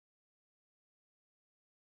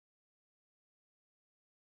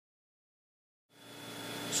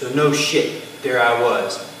So no shit, there I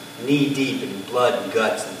was, knee deep in blood and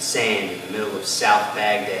guts and sand in the middle of South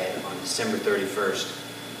Baghdad on December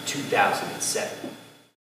 31st, 2007.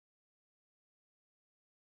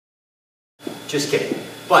 Just kidding.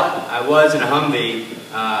 But I was in a Humvee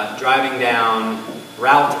driving down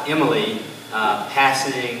Route Emily,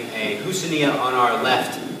 passing a Husaniya on our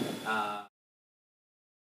left.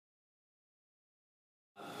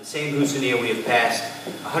 The same Husaniya we have passed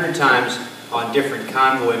 100 times on different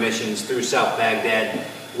convoy missions through South Baghdad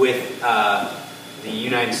with the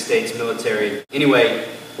United States military. Anyway,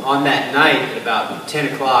 on that night at about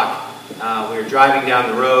 10 o'clock, we were driving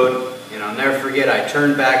down the road, and I'll never forget, I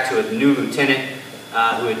turned back to a new lieutenant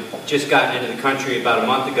who had just gotten into the country about a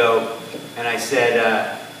month ago, and I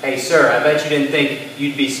said, "Hey sir, I bet you didn't think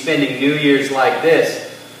you'd be spending New Year's like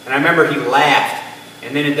this." And I remember he laughed,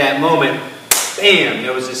 and then at that moment, bam,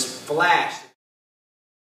 there was this flash that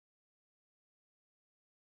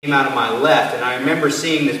came out of my left, and I remember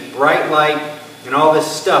seeing this bright light and all this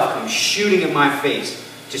stuff come shooting at my face,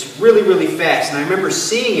 just really, really fast. And I remember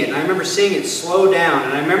seeing it, and I remember seeing it slow down,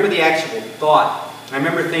 and I remember the actual thought. I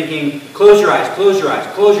remember thinking, close your eyes, close your eyes,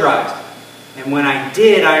 close your eyes. And when I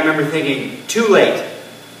did, I remember thinking, too late.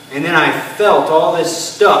 And then I felt all this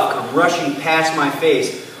stuff come rushing past my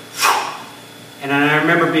face. And I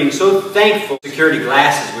remember being so thankful for security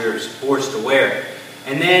glasses we were forced to wear.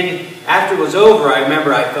 And then after it was over, I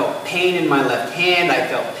remember I felt pain in my left hand, I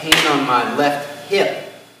felt pain on my left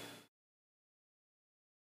hip.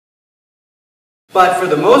 But for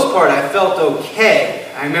the most part, I felt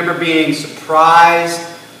okay. I remember being surprised.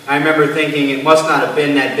 I remember thinking it must not have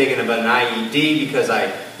been that big of an IED because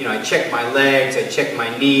I checked my legs, I checked my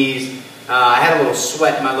knees. I had a little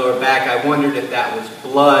sweat in my lower back. I wondered if that was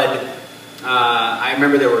blood. I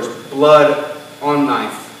remember there was blood on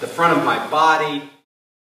the front of my body.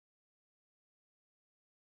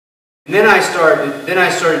 And then I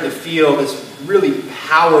started to feel this really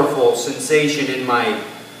powerful sensation in my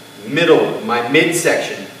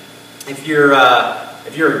midsection. If you're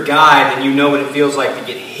a guy, then you know what it feels like to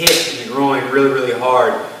get hit in the groin really, really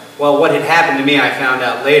hard. Well, what had happened to me, I found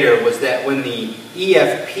out later, was that when the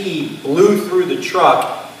EFP blew through the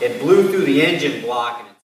truck, it blew through the engine block and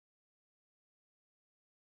it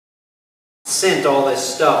sent all this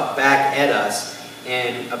stuff back at us,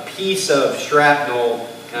 and a piece of shrapnel,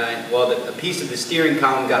 a piece of the steering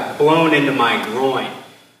column got blown into my groin.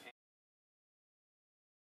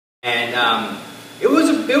 And there was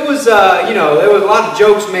a lot of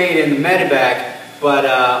jokes made in the medevac, but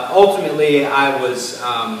ultimately I was,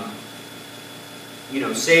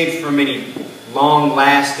 saved from any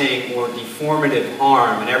long-lasting or deformative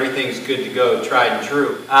harm, and everything's good to go, tried and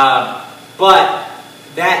true. But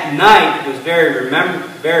that night was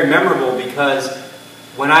very memorable because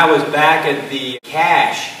when I was back at the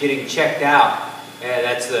cache getting checked out,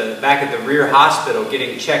 that's back at the rear hospital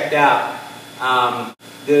getting checked out,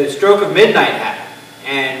 the stroke of midnight happened.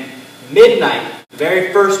 And midnight, the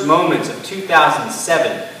very first moments of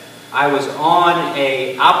 2007, I was on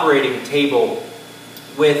an operating table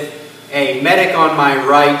with a medic on my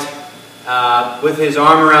right, with his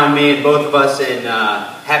arm around me and both of us in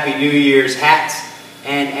Happy New Year's hats,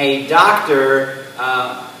 and a doctor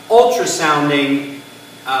ultrasounding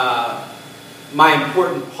my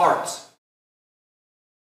important parts.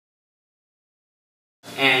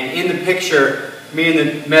 And in the picture, me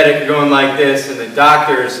and the medic are going like this, and the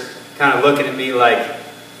doctor's kind of looking at me like,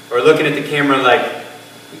 or looking at the camera like,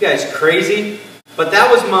 "You guys crazy?" But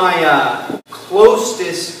that was my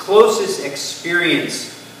closest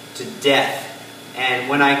experience to death. And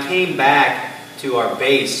when I came back to our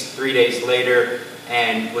base 3 days later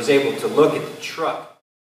and was able to look at the truck,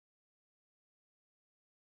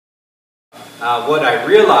 what I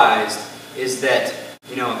realized is that,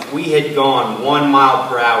 if we had gone 1 mile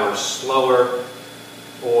per hour slower,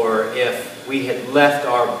 or if we had left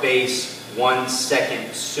our base 1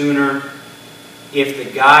 second sooner, if the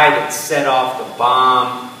guy that set off the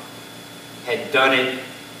bomb had done it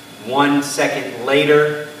 1 second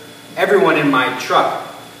later, everyone in my truck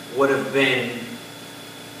would have been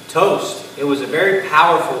toast. It was a very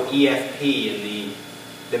powerful EFP, and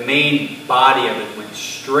the main body of it went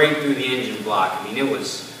straight through the engine block. I mean, it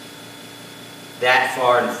was that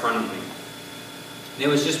far in front of me. And it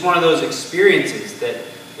was just one of those experiences that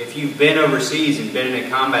if you've been overseas and been in a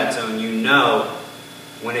combat zone, you know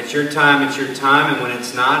when it's your time, and when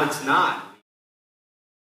it's not, it's not.